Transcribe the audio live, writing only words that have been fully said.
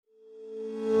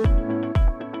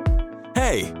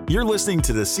Hey, you're listening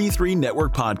to the C3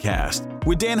 Network Podcast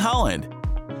with Dan Holland.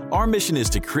 Our mission is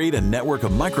to create a network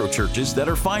of microchurches that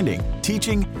are finding,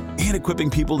 teaching, and equipping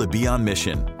people to be on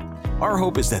mission. Our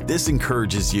hope is that this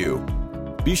encourages you.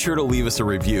 Be sure to leave us a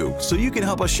review so you can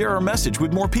help us share our message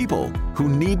with more people who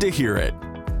need to hear it.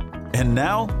 And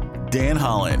now, Dan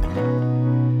Holland.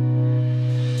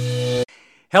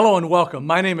 Hello and welcome.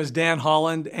 My name is Dan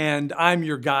Holland, and I'm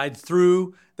your guide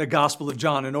through the Gospel of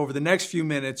John. And over the next few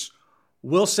minutes,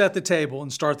 we'll set the table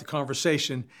and start the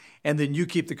conversation, and then you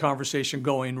keep the conversation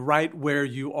going right where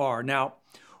you are. Now,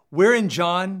 we're in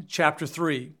John chapter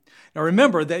 3. Now,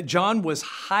 remember that John was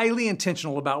highly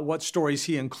intentional about what stories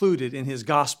he included in his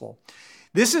gospel.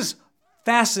 This is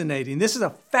fascinating. This is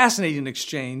a fascinating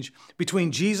exchange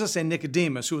between Jesus and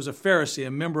Nicodemus, who was a Pharisee, a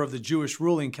member of the Jewish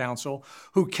ruling council,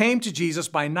 who came to Jesus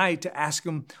by night to ask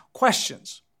him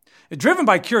questions. Driven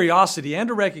by curiosity and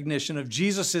a recognition of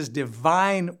Jesus'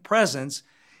 divine presence,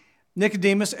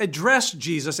 Nicodemus addressed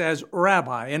Jesus as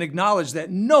Rabbi and acknowledged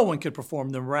that no one could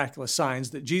perform the miraculous signs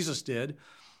that Jesus did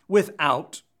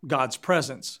without God's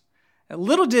presence. And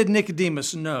little did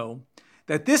Nicodemus know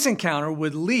that this encounter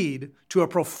would lead to a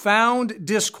profound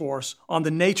discourse on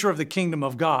the nature of the kingdom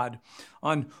of God,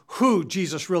 on who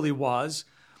Jesus really was,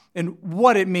 and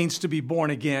what it means to be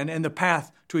born again, and the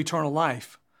path to eternal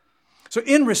life. So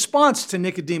in response to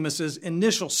Nicodemus's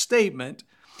initial statement,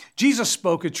 Jesus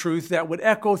spoke a truth that would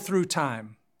echo through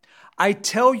time. I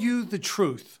tell you the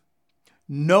truth,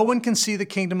 no one can see the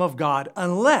kingdom of God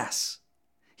unless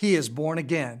he is born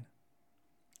again.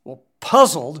 Well,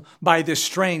 puzzled by this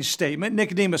strange statement,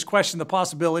 Nicodemus questioned the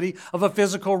possibility of a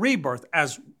physical rebirth,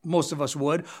 as most of us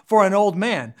would, for an old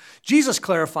man. Jesus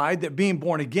clarified that being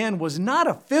born again was not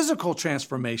a physical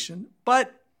transformation,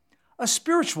 but a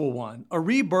spiritual one, a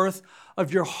rebirth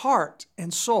of your heart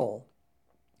and soul.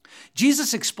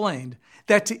 Jesus explained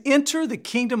that to enter the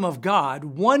kingdom of God,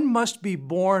 one must be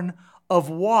born of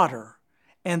water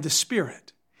and the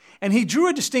Spirit. And he drew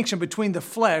a distinction between the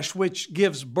flesh, which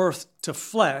gives birth to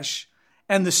flesh,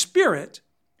 and the Spirit,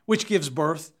 which gives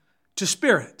birth to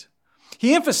spirit.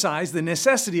 He emphasized the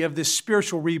necessity of this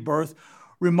spiritual rebirth,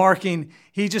 remarking,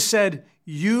 he just said,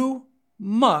 you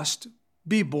must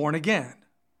be born again.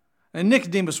 And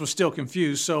Nicodemus was still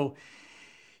confused, so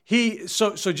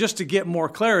just to get more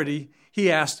clarity, he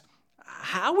asked,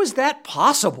 how is that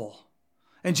possible?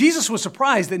 And Jesus was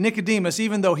surprised that Nicodemus,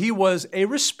 even though he was a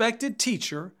respected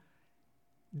teacher,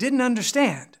 didn't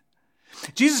understand.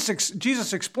 Jesus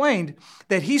explained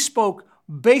that he spoke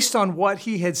based on what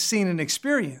he had seen and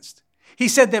experienced. He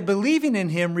said that believing in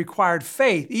him required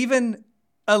faith, even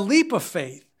a leap of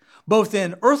faith, both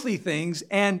in earthly things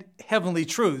and heavenly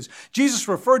truths. Jesus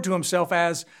referred to himself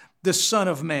as the Son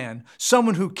of Man,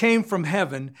 someone who came from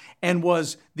heaven and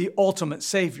was the ultimate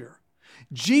Savior.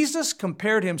 Jesus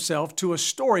compared himself to a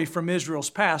story from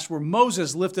Israel's past where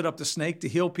Moses lifted up the snake to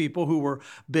heal people who were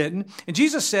bitten. And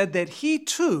Jesus said that he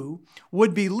too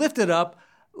would be lifted up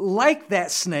like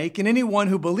that snake, and anyone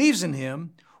who believes in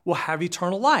him will have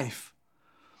eternal life.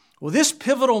 Well, this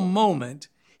pivotal moment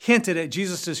hinted at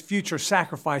Jesus' future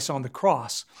sacrifice on the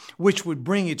cross, which would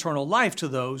bring eternal life to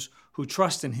those who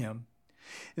trust in him.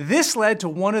 This led to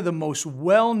one of the most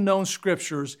well-known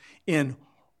scriptures in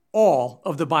all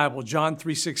of the Bible, John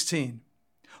 3:16.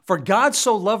 For God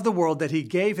so loved the world that he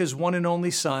gave his one and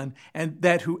only Son, and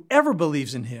that whoever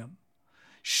believes in him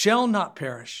shall not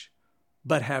perish,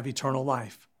 but have eternal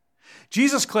life.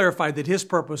 Jesus clarified that his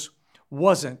purpose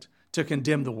wasn't to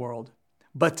condemn the world,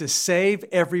 but to save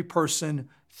every person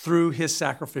through his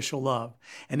sacrificial love.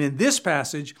 And in this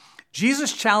passage,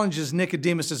 Jesus challenges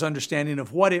Nicodemus' understanding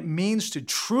of what it means to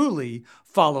truly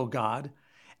follow God,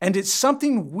 and it's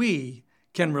something we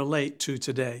can relate to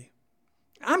today.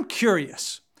 I'm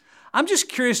curious. I'm just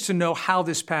curious to know how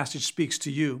this passage speaks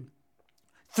to you.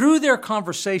 Through their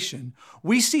conversation,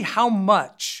 we see how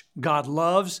much God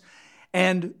loves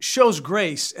and shows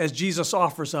grace as Jesus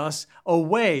offers us a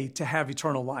way to have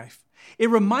eternal life. It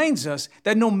reminds us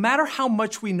that no matter how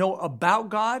much we know about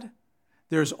God,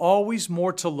 there's always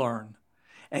more to learn.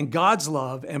 And God's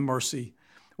love and mercy,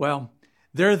 well,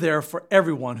 they're there for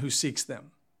everyone who seeks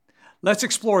them. Let's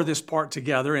explore this part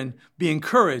together and be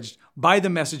encouraged by the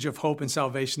message of hope and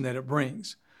salvation that it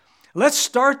brings. Let's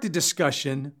start the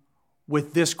discussion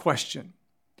with this question.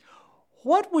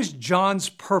 What was John's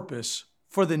purpose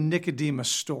for the Nicodemus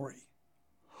story?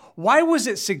 Why was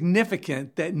it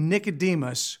significant that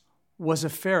Nicodemus was a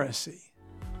Pharisee?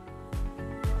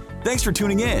 Thanks for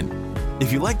tuning in.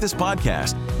 If you like this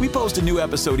podcast, we post a new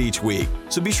episode each week,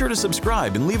 so be sure to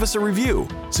subscribe and leave us a review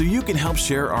so you can help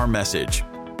share our message.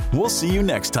 We'll see you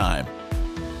next time.